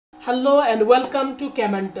Hello and welcome to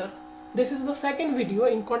CheMentor. This is the second video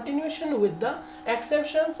in continuation with the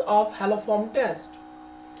exceptions of Haloform test.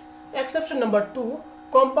 Exception number 2.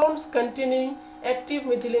 Compounds containing active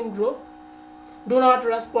methylene group do not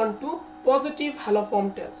respond to positive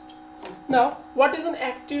Haloform test. Now, what is an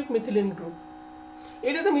active methylene group?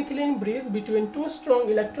 It is a methylene bridge between two strong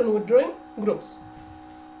electron withdrawing groups.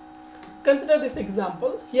 Consider this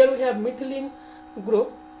example. Here we have methylene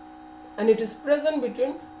group and it is present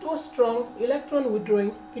between two strong electron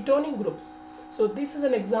withdrawing ketonic groups. So this is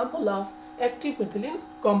an example of active methylene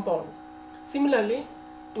compound. Similarly,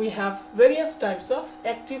 we have various types of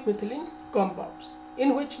active methylene compounds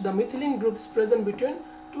in which the methylene group is present between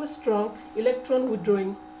two strong electron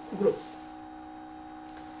withdrawing groups.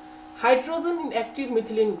 Hydrogen in active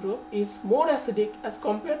methylene group is more acidic as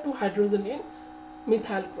compared to hydrogen in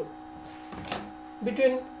methyl group.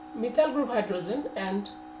 Between methyl group hydrogen and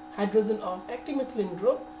hydrogen of active methylene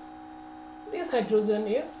group, this hydrogen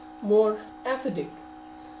is more acidic.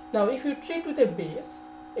 Now if you treat with a base,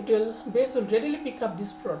 base will readily pick up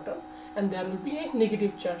this proton and there will be a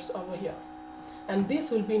negative charge over here, and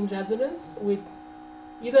this will be in resonance with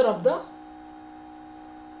either of the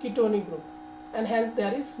ketonic group, and hence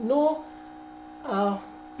there is no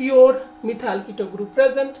pure methyl keto group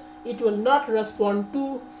present. It will not respond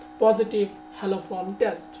to positive Haloform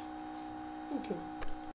test. Thank you.